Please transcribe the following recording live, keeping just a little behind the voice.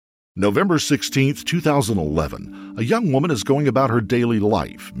November 16th, 2011, a young woman is going about her daily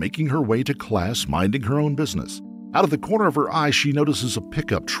life, making her way to class, minding her own business. Out of the corner of her eye, she notices a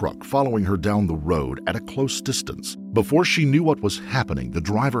pickup truck following her down the road at a close distance. Before she knew what was happening, the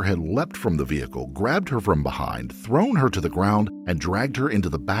driver had leapt from the vehicle, grabbed her from behind, thrown her to the ground, and dragged her into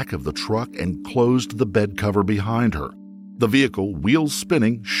the back of the truck and closed the bed cover behind her. The vehicle, wheels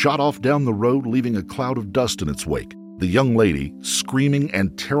spinning, shot off down the road, leaving a cloud of dust in its wake. The young lady, screaming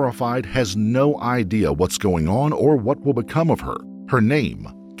and terrified, has no idea what's going on or what will become of her. Her name,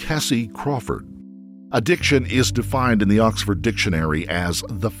 Cassie Crawford. Addiction is defined in the Oxford Dictionary as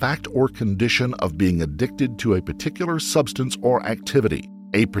the fact or condition of being addicted to a particular substance or activity,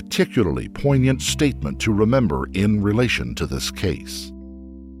 a particularly poignant statement to remember in relation to this case.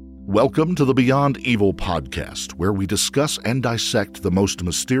 Welcome to the Beyond Evil podcast, where we discuss and dissect the most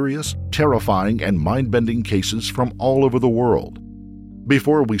mysterious, terrifying, and mind-bending cases from all over the world.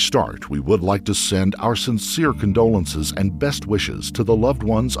 Before we start, we would like to send our sincere condolences and best wishes to the loved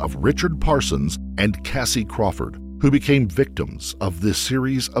ones of Richard Parsons and Cassie Crawford, who became victims of this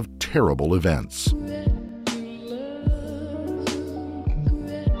series of terrible events.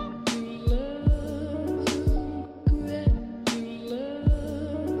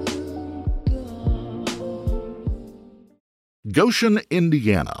 Goshen,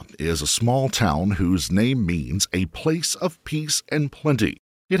 Indiana, is a small town whose name means a place of peace and plenty.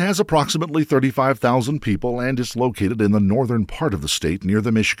 It has approximately 35,000 people and is located in the northern part of the state near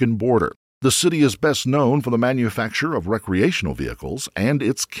the Michigan border. The city is best known for the manufacture of recreational vehicles and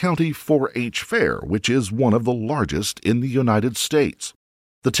its county 4-H fair, which is one of the largest in the United States.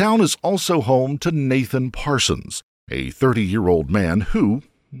 The town is also home to Nathan Parsons, a 30-year-old man who,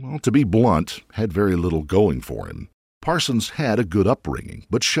 well, to be blunt, had very little going for him. Parsons had a good upbringing,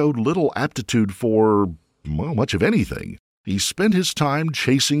 but showed little aptitude for, well, much of anything. He spent his time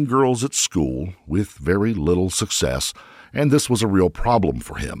chasing girls at school with very little success, and this was a real problem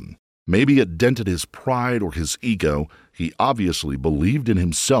for him. Maybe it dented his pride or his ego. He obviously believed in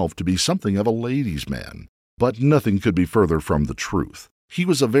himself to be something of a ladies' man, but nothing could be further from the truth. He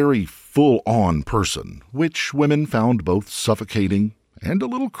was a very full-on person, which women found both suffocating and a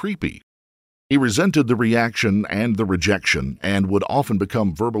little creepy. He resented the reaction and the rejection and would often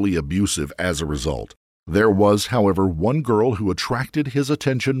become verbally abusive as a result. There was, however, one girl who attracted his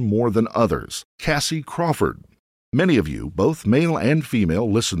attention more than others, Cassie Crawford. Many of you, both male and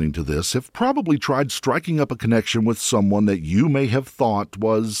female, listening to this have probably tried striking up a connection with someone that you may have thought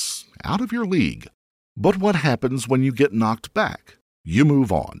was out of your league. But what happens when you get knocked back? You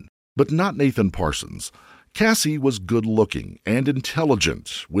move on. But not Nathan Parsons. Cassie was good-looking and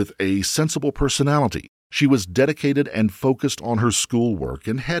intelligent, with a sensible personality. She was dedicated and focused on her schoolwork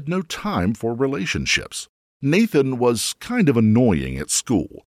and had no time for relationships. Nathan was kind of annoying at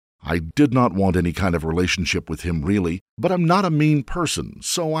school. I did not want any kind of relationship with him really, but I'm not a mean person,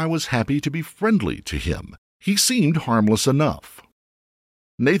 so I was happy to be friendly to him. He seemed harmless enough.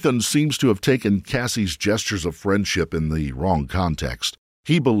 Nathan seems to have taken Cassie's gestures of friendship in the wrong context.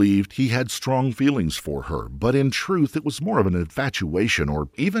 He believed he had strong feelings for her, but in truth it was more of an infatuation or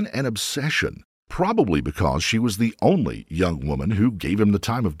even an obsession, probably because she was the only young woman who gave him the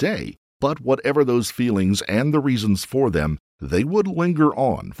time of day. But whatever those feelings and the reasons for them, they would linger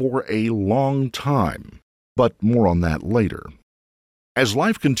on for a long time. But more on that later. As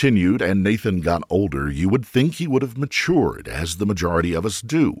life continued and Nathan got older, you would think he would have matured, as the majority of us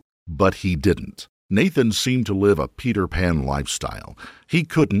do, but he didn't. Nathan seemed to live a Peter Pan lifestyle. He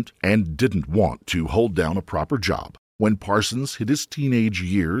couldn't and didn't want to hold down a proper job. When Parsons hit his teenage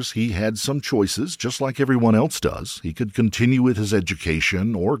years, he had some choices, just like everyone else does. He could continue with his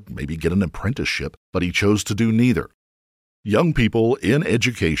education or maybe get an apprenticeship, but he chose to do neither. Young people in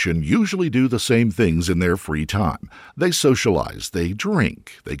education usually do the same things in their free time. They socialize, they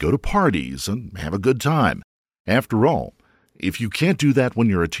drink, they go to parties, and have a good time. After all, if you can't do that when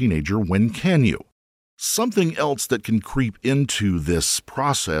you're a teenager, when can you? Something else that can creep into this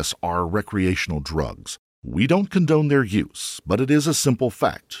process are recreational drugs. We don't condone their use, but it is a simple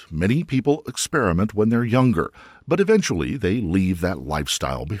fact. Many people experiment when they're younger, but eventually they leave that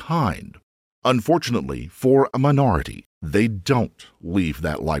lifestyle behind. Unfortunately, for a minority, they don't leave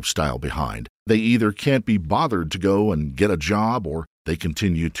that lifestyle behind. They either can't be bothered to go and get a job, or they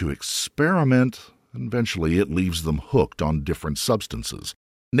continue to experiment, and eventually it leaves them hooked on different substances.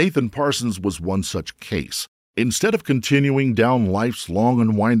 Nathan Parsons was one such case. Instead of continuing down life's long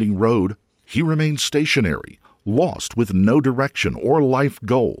and winding road, he remained stationary, lost with no direction or life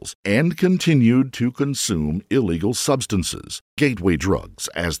goals, and continued to consume illegal substances, gateway drugs,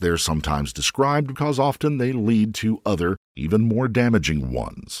 as they're sometimes described because often they lead to other, even more damaging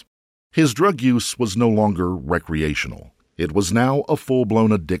ones. His drug use was no longer recreational. It was now a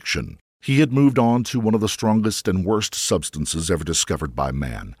full-blown addiction. He had moved on to one of the strongest and worst substances ever discovered by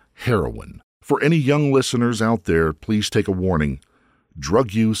man, heroin. For any young listeners out there, please take a warning.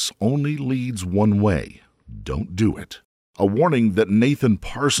 Drug use only leads one way. Don't do it. A warning that Nathan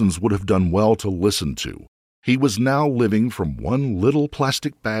Parsons would have done well to listen to. He was now living from one little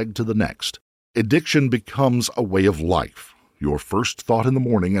plastic bag to the next. Addiction becomes a way of life. Your first thought in the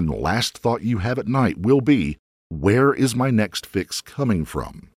morning and last thought you have at night will be, where is my next fix coming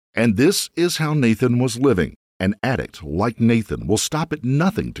from? And this is how Nathan was living. An addict like Nathan will stop at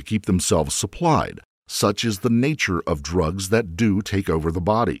nothing to keep themselves supplied. Such is the nature of drugs that do take over the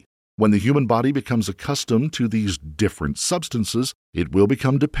body. When the human body becomes accustomed to these different substances, it will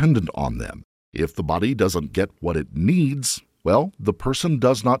become dependent on them. If the body doesn't get what it needs, well, the person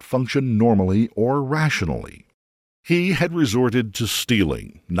does not function normally or rationally. He had resorted to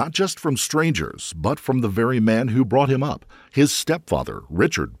stealing, not just from strangers, but from the very man who brought him up, his stepfather,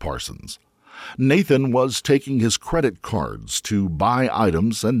 Richard Parsons. Nathan was taking his credit cards to buy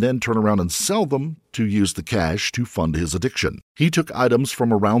items and then turn around and sell them to use the cash to fund his addiction. He took items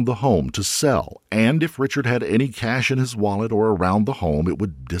from around the home to sell, and if Richard had any cash in his wallet or around the home, it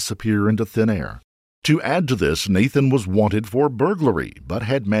would disappear into thin air. To add to this, Nathan was wanted for burglary, but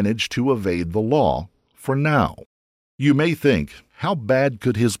had managed to evade the law for now. You may think, how bad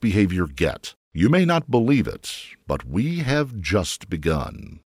could his behavior get? You may not believe it, but we have just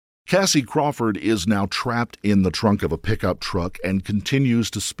begun. Cassie Crawford is now trapped in the trunk of a pickup truck and continues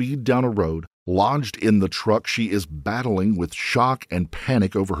to speed down a road. Lodged in the truck, she is battling with shock and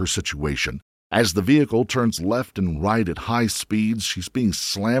panic over her situation. As the vehicle turns left and right at high speeds, she's being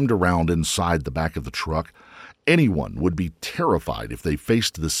slammed around inside the back of the truck. Anyone would be terrified if they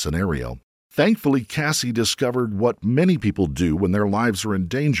faced this scenario. Thankfully, Cassie discovered what many people do when their lives are in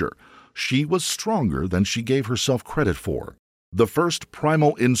danger. She was stronger than she gave herself credit for. The first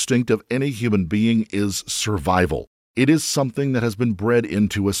primal instinct of any human being is survival. It is something that has been bred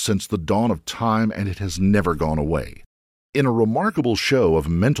into us since the dawn of time, and it has never gone away. In a remarkable show of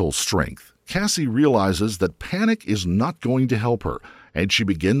mental strength, Cassie realizes that panic is not going to help her, and she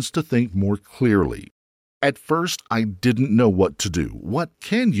begins to think more clearly. At first, I didn't know what to do. What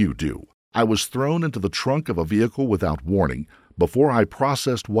can you do? I was thrown into the trunk of a vehicle without warning. Before I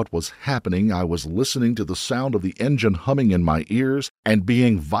processed what was happening, I was listening to the sound of the engine humming in my ears and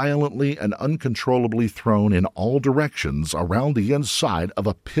being violently and uncontrollably thrown in all directions around the inside of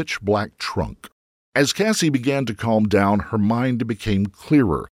a pitch-black trunk. As Cassie began to calm down, her mind became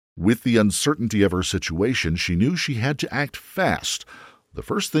clearer. With the uncertainty of her situation, she knew she had to act fast. The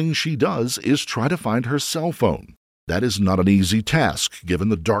first thing she does is try to find her cell phone. That is not an easy task, given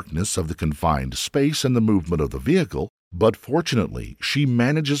the darkness of the confined space and the movement of the vehicle, but fortunately, she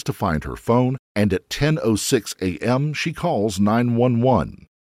manages to find her phone, and at 10:06 a.m., she calls 911.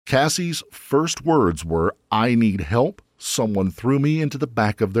 Cassie's first words were, "I need help. Someone threw me into the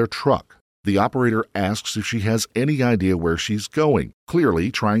back of their truck." The operator asks if she has any idea where she's going,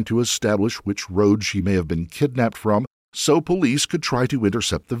 clearly trying to establish which road she may have been kidnapped from, so police could try to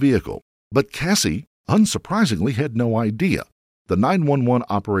intercept the vehicle. But Cassie, unsurprisingly, had no idea. The 911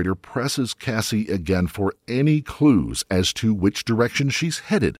 operator presses Cassie again for any clues as to which direction she's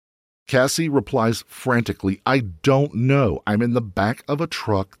headed. Cassie replies frantically, "I don't know. I'm in the back of a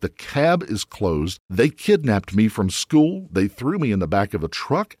truck. The cab is closed. They kidnapped me from school. They threw me in the back of a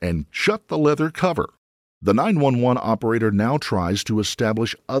truck and shut the leather cover." The 911 operator now tries to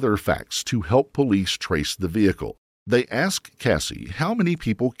establish other facts to help police trace the vehicle. They ask Cassie how many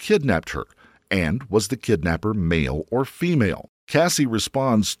people kidnapped her, and was the kidnapper male or female. Cassie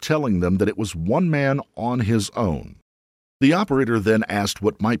responds telling them that it was one man on his own. The operator then asked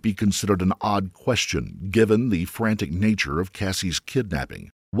what might be considered an odd question, given the frantic nature of Cassie's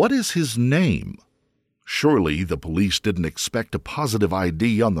kidnapping. What is his name? Surely the police didn't expect a positive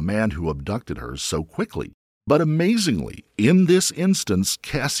ID on the man who abducted her so quickly. But amazingly, in this instance,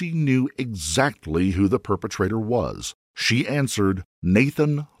 Cassie knew exactly who the perpetrator was. She answered,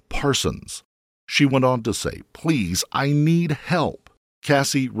 "Nathan Parsons." She went on to say, "Please, I need help."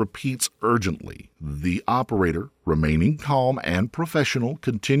 Cassie repeats urgently. The operator, remaining calm and professional,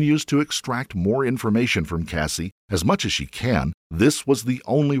 continues to extract more information from Cassie as much as she can. This was the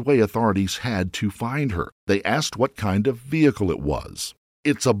only way authorities had to find her. They asked what kind of vehicle it was.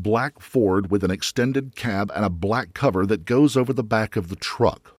 It's a black Ford with an extended cab and a black cover that goes over the back of the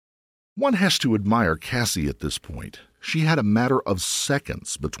truck. One has to admire Cassie at this point. She had a matter of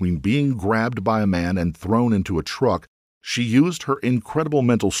seconds between being grabbed by a man and thrown into a truck. She used her incredible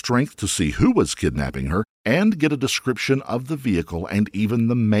mental strength to see who was kidnapping her and get a description of the vehicle and even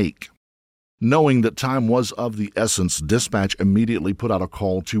the make. Knowing that time was of the essence, dispatch immediately put out a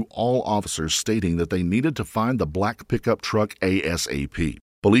call to all officers stating that they needed to find the black pickup truck ASAP.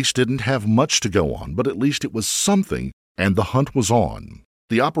 Police didn't have much to go on, but at least it was something, and the hunt was on.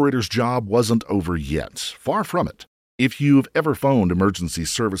 The operator's job wasn't over yet. Far from it. If you've ever phoned emergency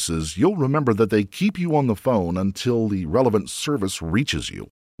services, you'll remember that they keep you on the phone until the relevant service reaches you.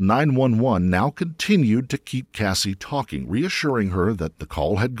 911 now continued to keep Cassie talking, reassuring her that the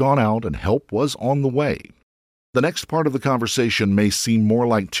call had gone out and help was on the way. The next part of the conversation may seem more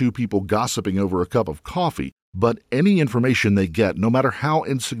like two people gossiping over a cup of coffee, but any information they get, no matter how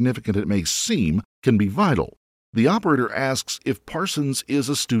insignificant it may seem, can be vital. The operator asks if Parsons is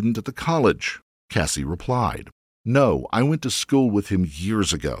a student at the college. Cassie replied, "No, I went to school with him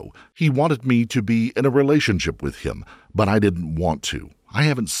years ago. He wanted me to be in a relationship with him, but I didn't want to. I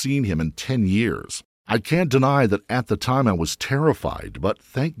haven't seen him in 10 years. I can't deny that at the time I was terrified, but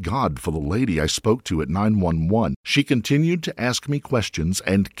thank God for the lady I spoke to at 911. She continued to ask me questions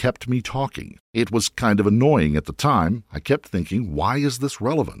and kept me talking. It was kind of annoying at the time. I kept thinking, why is this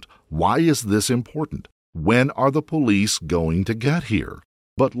relevant? Why is this important? When are the police going to get here?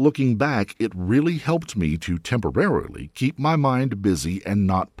 But looking back, it really helped me to temporarily keep my mind busy and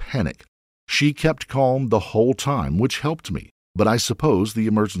not panic. She kept calm the whole time, which helped me. But I suppose the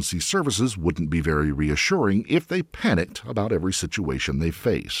emergency services wouldn't be very reassuring if they panicked about every situation they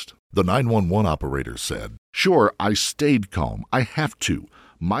faced." The 911 operator said, "Sure, I stayed calm. I have to.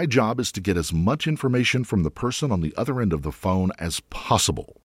 My job is to get as much information from the person on the other end of the phone as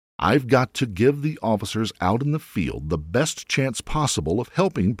possible. I've got to give the officers out in the field the best chance possible of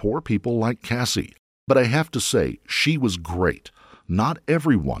helping poor people like Cassie. But I have to say, she was great. Not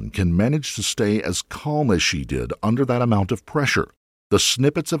everyone can manage to stay as calm as she did under that amount of pressure. The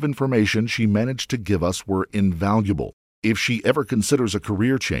snippets of information she managed to give us were invaluable. If she ever considers a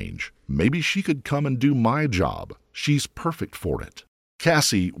career change, maybe she could come and do my job. She's perfect for it."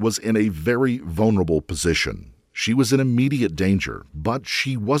 Cassie was in a very vulnerable position. She was in immediate danger, but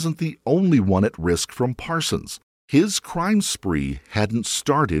she wasn't the only one at risk from Parsons. His crime spree hadn't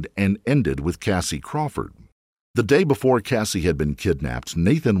started and ended with Cassie Crawford. The day before Cassie had been kidnapped,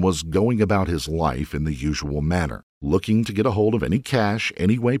 Nathan was going about his life in the usual manner, looking to get a hold of any cash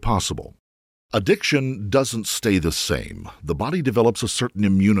any way possible. Addiction doesn't stay the same. The body develops a certain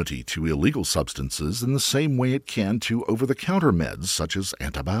immunity to illegal substances in the same way it can to over-the-counter meds such as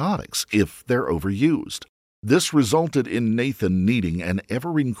antibiotics, if they're overused. This resulted in Nathan needing an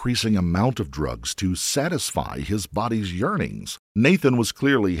ever-increasing amount of drugs to satisfy his body's yearnings. Nathan was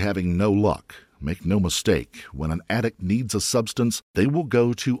clearly having no luck. Make no mistake, when an addict needs a substance, they will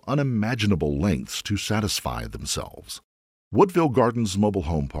go to unimaginable lengths to satisfy themselves. Woodville Gardens Mobile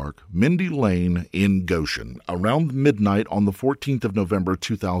Home Park, Mindy Lane in Goshen, around midnight on the 14th of November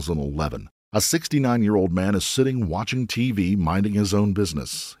 2011. A 69-year-old man is sitting watching TV, minding his own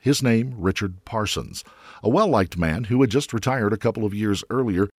business. His name, Richard Parsons, a well-liked man who had just retired a couple of years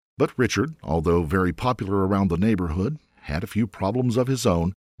earlier, but Richard, although very popular around the neighborhood, had a few problems of his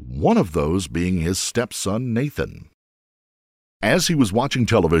own, one of those being his stepson, Nathan. As he was watching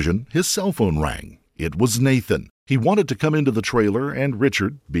television, his cell phone rang. It was Nathan. He wanted to come into the trailer, and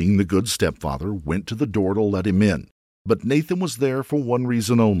Richard, being the good stepfather, went to the door to let him in. But Nathan was there for one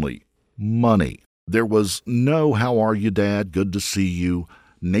reason only: money. There was no "How are you, Dad? Good to see you."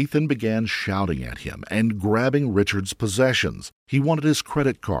 Nathan began shouting at him and grabbing Richard's possessions. He wanted his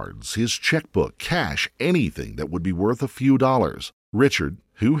credit cards, his checkbook, cash, anything that would be worth a few dollars. Richard,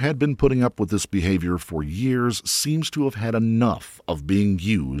 who had been putting up with this behavior for years, seems to have had enough of being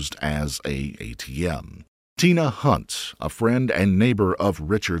used as a ATM. Tina Hunt, a friend and neighbor of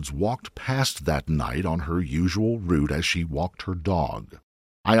Richard's, walked past that night on her usual route as she walked her dog.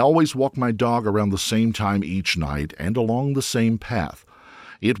 "I always walk my dog around the same time each night and along the same path.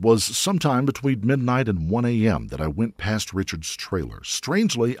 It was sometime between midnight and 1 a.m. that I went past Richard's trailer.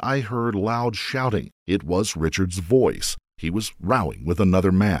 Strangely, I heard loud shouting. It was Richard's voice. He was rowing with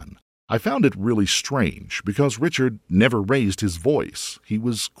another man. I found it really strange because Richard never raised his voice. He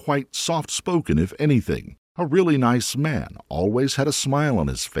was quite soft-spoken, if anything. A really nice man, always had a smile on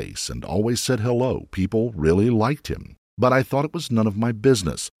his face and always said hello. People really liked him. But I thought it was none of my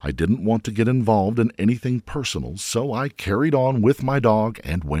business. I didn't want to get involved in anything personal, so I carried on with my dog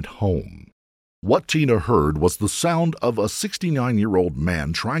and went home." What Tina heard was the sound of a 69-year-old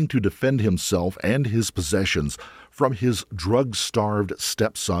man trying to defend himself and his possessions from his drug-starved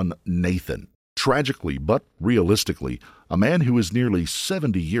stepson, Nathan. Tragically, but realistically, a man who is nearly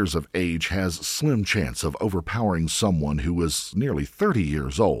 70 years of age has slim chance of overpowering someone who is nearly 30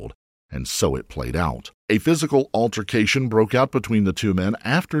 years old. and so it played out. A physical altercation broke out between the two men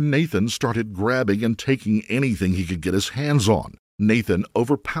after Nathan started grabbing and taking anything he could get his hands on. Nathan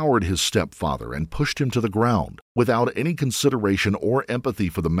overpowered his stepfather and pushed him to the ground. Without any consideration or empathy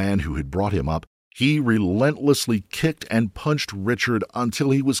for the man who had brought him up, he relentlessly kicked and punched Richard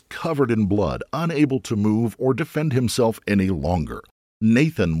until he was covered in blood, unable to move or defend himself any longer.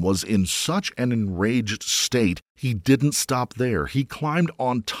 Nathan was in such an enraged state, he didn't stop there. He climbed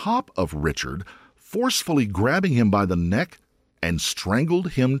on top of Richard, forcefully grabbing him by the neck, and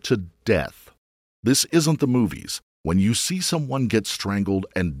strangled him to death. This isn't the movies. When you see someone get strangled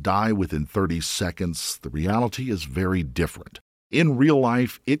and die within 30 seconds, the reality is very different. In real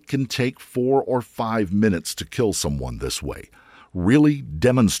life, it can take 4 or 5 minutes to kill someone this way, really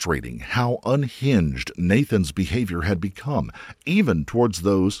demonstrating how unhinged Nathan's behavior had become, even towards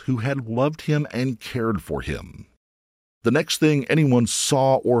those who had loved him and cared for him. The next thing anyone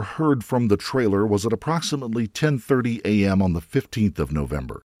saw or heard from the trailer was at approximately 10:30 a.m. on the 15th of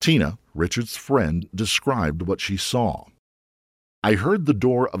November. Tina, Richard's friend, described what she saw. I heard the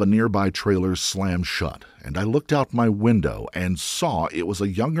door of a nearby trailer slam shut, and I looked out my window and saw it was a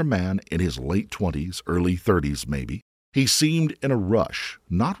younger man in his late 20s, early 30s maybe. He seemed in a rush,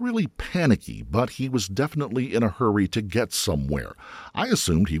 not really panicky, but he was definitely in a hurry to get somewhere. I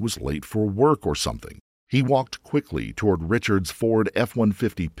assumed he was late for work or something. He walked quickly toward Richard's Ford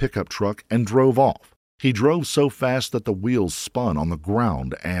F-150 pickup truck and drove off. He drove so fast that the wheels spun on the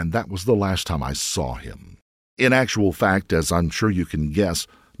ground, and that was the last time I saw him. In actual fact, as I'm sure you can guess,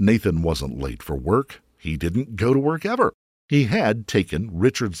 Nathan wasn't late for work. He didn't go to work ever. He had taken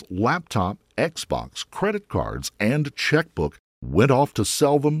Richard's laptop, Xbox, credit cards, and checkbook, went off to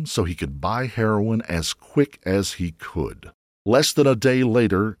sell them so he could buy heroin as quick as he could. Less than a day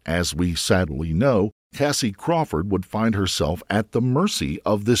later, as we sadly know, Cassie Crawford would find herself at the mercy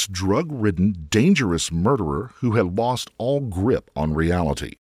of this drug-ridden, dangerous murderer who had lost all grip on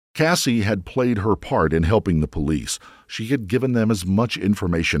reality. Cassie had played her part in helping the police. She had given them as much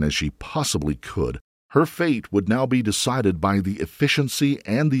information as she possibly could. Her fate would now be decided by the efficiency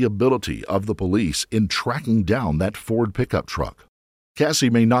and the ability of the police in tracking down that Ford pickup truck. Cassie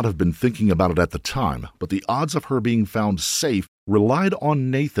may not have been thinking about it at the time, but the odds of her being found safe relied on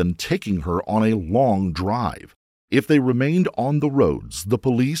Nathan taking her on a long drive. If they remained on the roads, the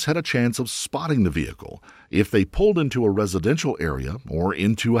police had a chance of spotting the vehicle. If they pulled into a residential area or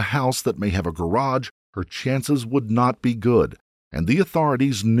into a house that may have a garage, her chances would not be good, and the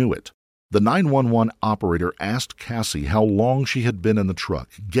authorities knew it. The 911 operator asked Cassie how long she had been in the truck.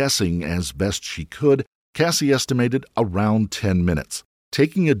 Guessing as best she could, Cassie estimated around 10 minutes.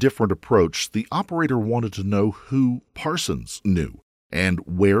 Taking a different approach, the operator wanted to know who Parsons knew and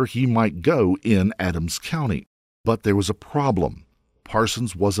where he might go in Adams County. But there was a problem.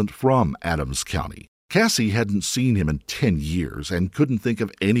 Parsons wasn't from Adams County. Cassie hadn't seen him in 10 years and couldn't think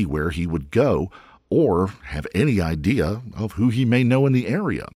of anywhere he would go or have any idea of who he may know in the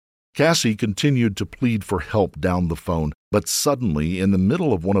area. Cassie continued to plead for help down the phone, but suddenly, in the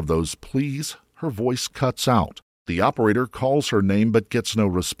middle of one of those pleas, her voice cuts out. The operator calls her name but gets no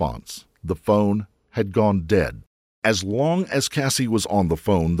response. The phone had gone dead. As long as Cassie was on the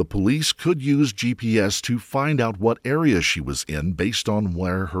phone, the police could use GPS to find out what area she was in based on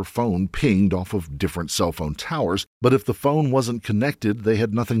where her phone pinged off of different cell phone towers, but if the phone wasn't connected, they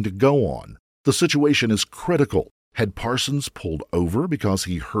had nothing to go on. The situation is critical. Had Parsons pulled over because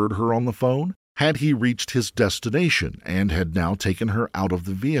he heard her on the phone? Had he reached his destination and had now taken her out of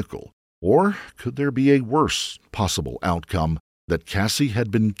the vehicle? Or could there be a worse possible outcome, that Cassie had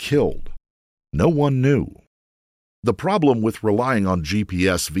been killed? No one knew. The problem with relying on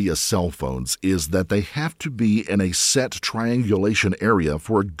GPS via cell phones is that they have to be in a set triangulation area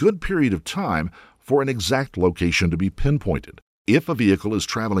for a good period of time for an exact location to be pinpointed. If a vehicle is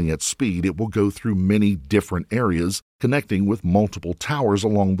traveling at speed, it will go through many different areas, connecting with multiple towers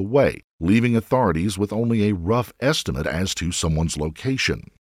along the way, leaving authorities with only a rough estimate as to someone's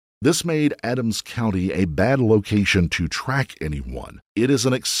location. This made Adams County a bad location to track anyone. It is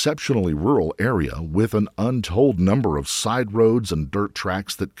an exceptionally rural area with an untold number of side roads and dirt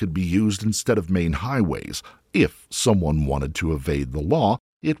tracks that could be used instead of main highways. If someone wanted to evade the law,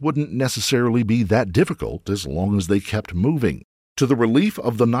 it wouldn't necessarily be that difficult as long as they kept moving. To the relief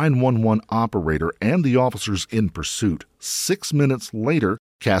of the 911 operator and the officers in pursuit, 6 minutes later,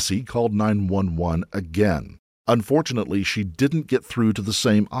 Cassie called 911 again. Unfortunately, she didn't get through to the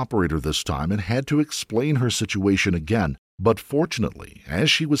same operator this time and had to explain her situation again. But fortunately, as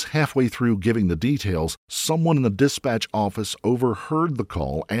she was halfway through giving the details, someone in the dispatch office overheard the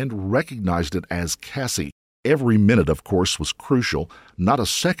call and recognized it as Cassie. Every minute, of course, was crucial. Not a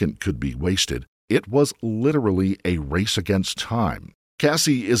second could be wasted. It was literally a race against time.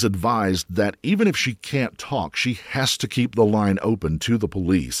 Cassie is advised that even if she can't talk, she has to keep the line open to the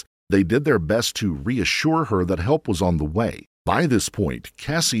police. They did their best to reassure her that help was on the way. By this point,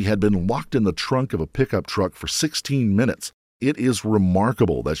 Cassie had been locked in the trunk of a pickup truck for 16 minutes. It is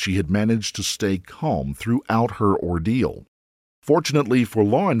remarkable that she had managed to stay calm throughout her ordeal. Fortunately for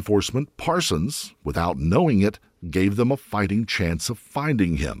law enforcement, Parsons, without knowing it, gave them a fighting chance of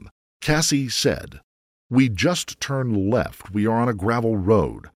finding him. Cassie said, "We just turned left. We are on a gravel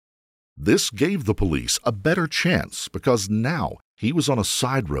road." This gave the police a better chance because now he was on a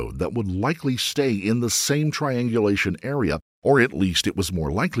side road that would likely stay in the same triangulation area, or at least it was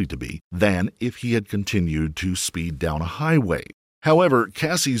more likely to be, than if he had continued to speed down a highway. However,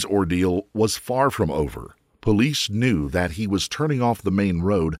 Cassie's ordeal was far from over. Police knew that he was turning off the main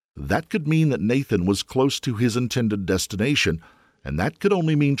road. That could mean that Nathan was close to his intended destination, and that could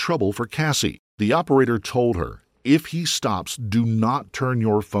only mean trouble for Cassie. The operator told her, "If he stops, do not turn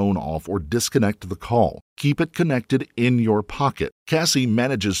your phone off or disconnect the call. Keep it connected in your pocket." Cassie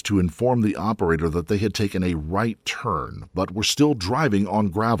manages to inform the operator that they had taken a right turn, but were still driving on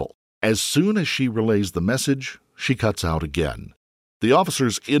gravel. As soon as she relays the message, she cuts out again. The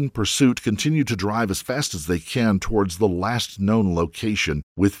officers in pursuit continue to drive as fast as they can towards the last known location,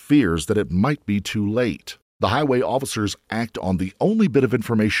 with fears that it might be too late. The highway officers act on the only bit of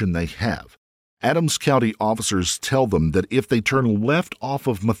information they have. Adams County officers tell them that if they turn left off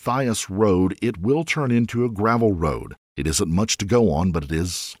of Matthias Road, it will turn into a gravel road. It isn't much to go on, but it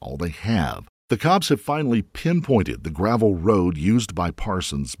is all they have. The cops have finally pinpointed the gravel road used by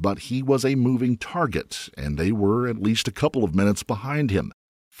Parsons, but he was a moving target, and they were at least a couple of minutes behind him.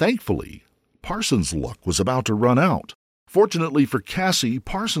 Thankfully, Parsons' luck was about to run out. Fortunately for Cassie,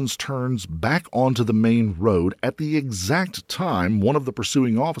 Parsons turns back onto the main road at the exact time one of the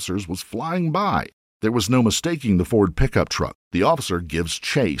pursuing officers was flying by. There was no mistaking the Ford pickup truck. The officer gives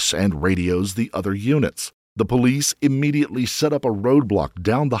chase and radios the other units. The police immediately set up a roadblock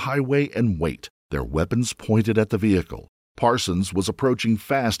down the highway and wait, their weapons pointed at the vehicle. Parsons was approaching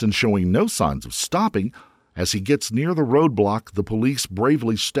fast and showing no signs of stopping. As he gets near the roadblock, the police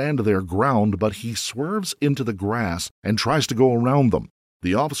bravely stand their ground, but he swerves into the grass and tries to go around them.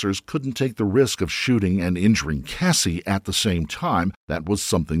 The officers couldn't take the risk of shooting and injuring Cassie at the same time. That was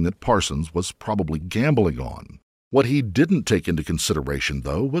something that Parsons was probably gambling on. What he didn't take into consideration,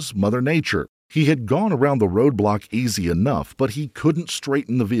 though, was Mother Nature. He had gone around the roadblock easy enough, but he couldn't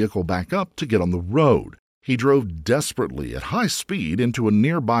straighten the vehicle back up to get on the road. He drove desperately at high speed into a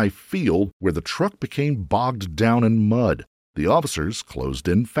nearby field where the truck became bogged down in mud. The officers closed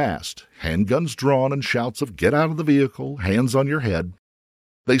in fast, handguns drawn and shouts of "Get out of the vehicle, hands on your head."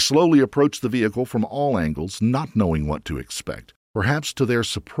 They slowly approached the vehicle from all angles, not knowing what to expect. Perhaps to their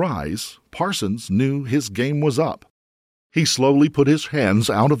surprise, Parsons knew his game was up. He slowly put his hands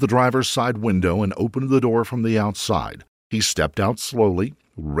out of the driver's side window and opened the door from the outside. He stepped out slowly,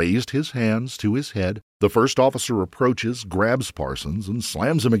 raised his hands to his head. The first officer approaches, grabs Parsons, and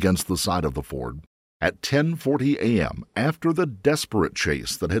slams him against the side of the Ford. At 10:40 a.m., after the desperate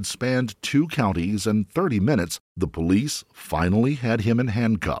chase that had spanned 2 counties and 30 minutes, the police finally had him in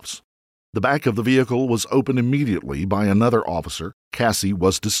handcuffs. The back of the vehicle was opened immediately by another officer. Cassie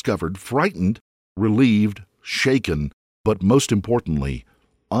was discovered frightened, relieved, shaken, but most importantly,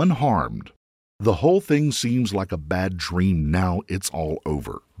 unharmed. The whole thing seems like a bad dream now it's all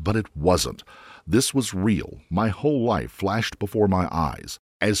over, but it wasn't. This was real. My whole life flashed before my eyes.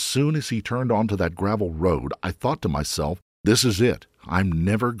 As soon as he turned onto that gravel road, I thought to myself, this is it. I'm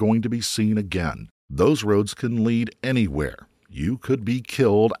never going to be seen again. Those roads can lead anywhere. You could be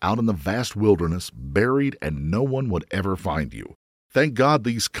killed out in the vast wilderness, buried, and no one would ever find you. Thank God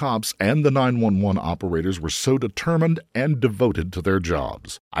these cops and the 911 operators were so determined and devoted to their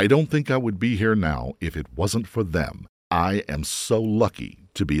jobs. I don't think I would be here now if it wasn't for them. I am so lucky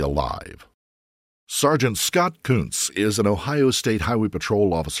to be alive. Sergeant Scott Kuntz is an Ohio State Highway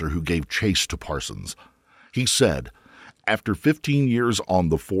Patrol officer who gave chase to Parsons. He said, "After 15 years on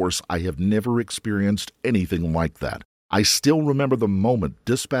the force, I have never experienced anything like that. I still remember the moment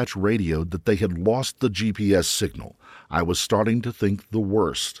dispatch radioed that they had lost the GPS signal. I was starting to think the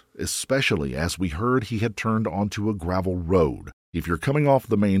worst, especially as we heard he had turned onto a gravel road. If you're coming off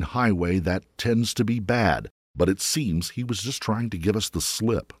the main highway, that tends to be bad, but it seems he was just trying to give us the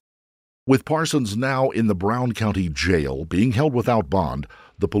slip." With Parsons now in the Brown County Jail, being held without bond,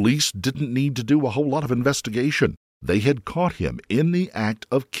 the police didn't need to do a whole lot of investigation. They had caught him in the act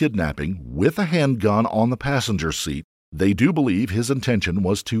of kidnapping with a handgun on the passenger seat They do believe his intention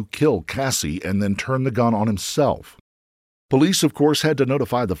was to kill Cassie and then turn the gun on himself. Police, of course, had to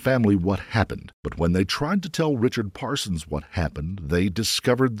notify the family what happened, but when they tried to tell Richard Parsons what happened, they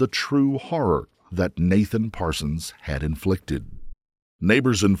discovered the true horror that Nathan Parsons had inflicted.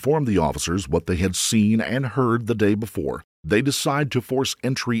 Neighbors informed the officers what they had seen and heard the day before. They decide to force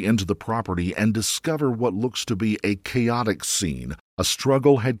entry into the property and discover what looks to be a chaotic scene. A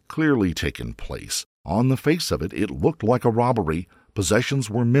struggle had clearly taken place. On the face of it, it looked like a robbery. Possessions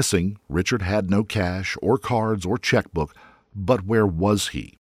were missing. Richard had no cash or cards or checkbook. But where was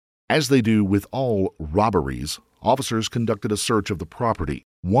he? As they do with all robberies, officers conducted a search of the property.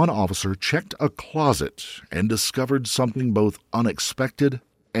 One officer checked a closet and discovered something both unexpected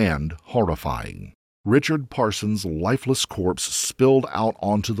and horrifying. Richard Parsons' lifeless corpse spilled out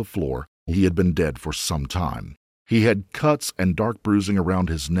onto the floor. He had been dead for some time. He had cuts and dark bruising around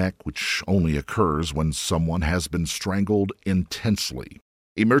his neck, which only occurs when someone has been strangled intensely.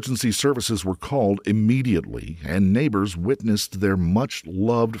 Emergency services were called immediately, and neighbors witnessed their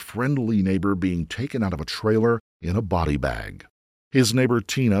much-loved, friendly neighbor being taken out of a trailer in a body bag. His neighbor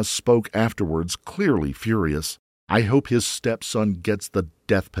Tina spoke afterwards, clearly furious. "I hope his stepson gets the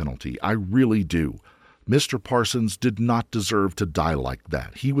death penalty. I really do. Mr. Parsons did not deserve to die like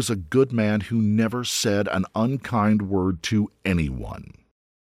that. He was a good man who never said an unkind word to anyone."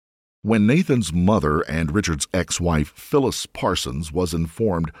 When Nathan's mother and Richard's ex-wife, Phyllis Parsons, was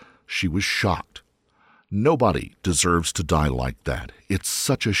informed, she was shocked. "Nobody deserves to die like that. It's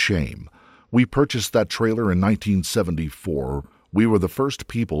such a shame. We purchased that trailer in 1974. We were the first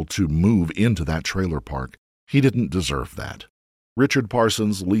people to move into that trailer park. He didn't deserve that." Richard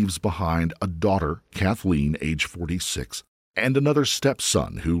Parsons leaves behind a daughter, Kathleen, age 46, and another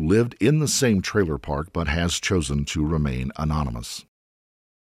stepson who lived in the same trailer park but has chosen to remain anonymous.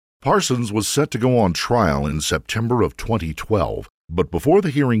 Parsons was set to go on trial in September of 2012, but before the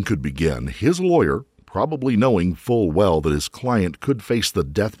hearing could begin, his lawyer, probably knowing full well that his client could face the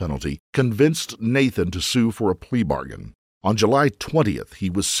death penalty, convinced Nathan to sue for a plea bargain. On July 20th, he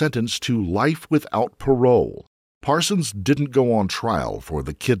was sentenced to life without parole. Parsons didn't go on trial for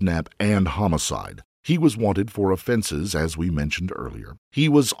the kidnap and homicide. He was wanted for offenses, as we mentioned earlier. He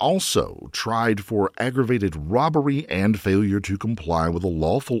was also tried for aggravated robbery and failure to comply with a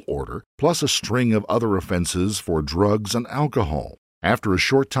lawful order, plus a string of other offenses for drugs and alcohol. After a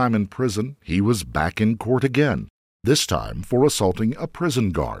short time in prison, he was back in court again, this time for assaulting a prison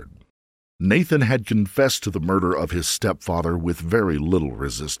guard. Nathan had confessed to the murder of his stepfather with very little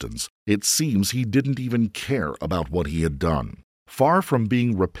resistance. It seems he didn't even care about what he had done. Far from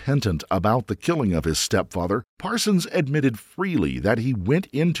being repentant about the killing of his stepfather, Parsons admitted freely that he went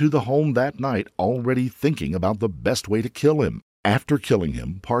into the home that night already thinking about the best way to kill him. After killing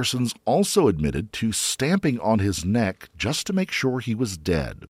him, Parsons also admitted to stamping on his neck just to make sure he was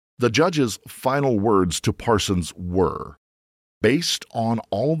dead. The judge's final words to Parsons were, "Based on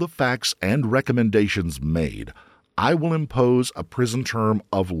all the facts and recommendations made, I will impose a prison term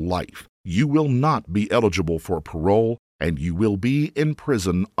of life. You will not be eligible for parole, and you will be in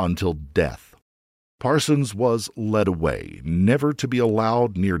prison until death." Parsons was led away, never to be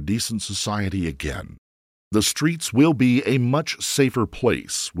allowed near decent society again. The streets will be a much safer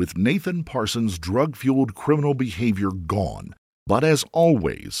place with Nathan Parsons' drug-fueled criminal behavior gone. But as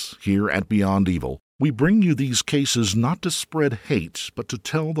always, here at Beyond Evil, we bring you these cases not to spread hate, but to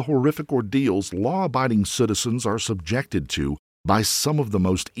tell the horrific ordeals law-abiding citizens are subjected to by some of the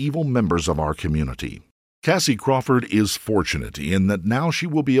most evil members of our community. Cassie Crawford is fortunate in that now she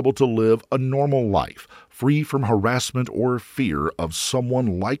will be able to live a normal life, free from harassment or fear of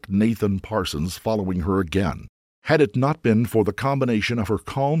someone like Nathan Parsons following her again. Had it not been for the combination of her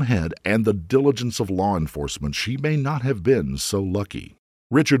calm head and the diligence of law enforcement, she may not have been so lucky.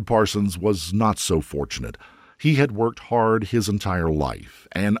 Richard Parsons was not so fortunate. He had worked hard his entire life,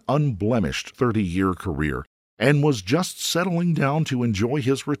 an unblemished 30-year career, and was just settling down to enjoy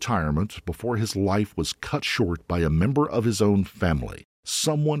his retirement before his life was cut short by a member of his own family,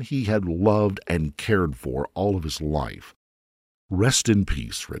 someone he had loved and cared for all of his life. Rest in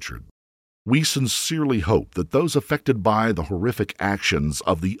peace, Richard. We sincerely hope that those affected by the horrific actions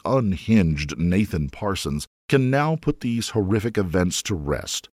of the unhinged Nathan Parsons can now put these horrific events to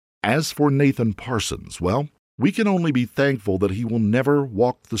rest. As for Nathan Parsons, well, we can only be thankful that he will never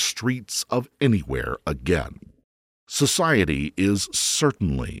walk the streets of anywhere again. Society is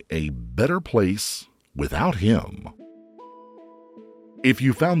certainly a better place without him. If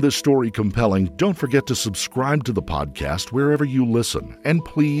you found this story compelling, don't forget to subscribe to the podcast wherever you listen, and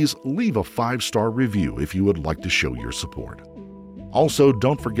please leave a 5-star review if you would like to show your support. Also,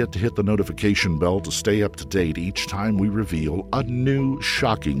 don't forget to hit the notification bell to stay up to date each time we reveal a new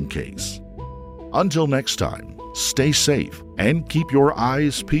shocking case. Until next time, stay safe and keep your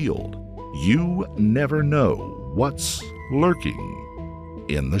eyes peeled. You never know what's lurking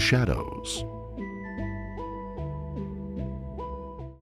in the shadows.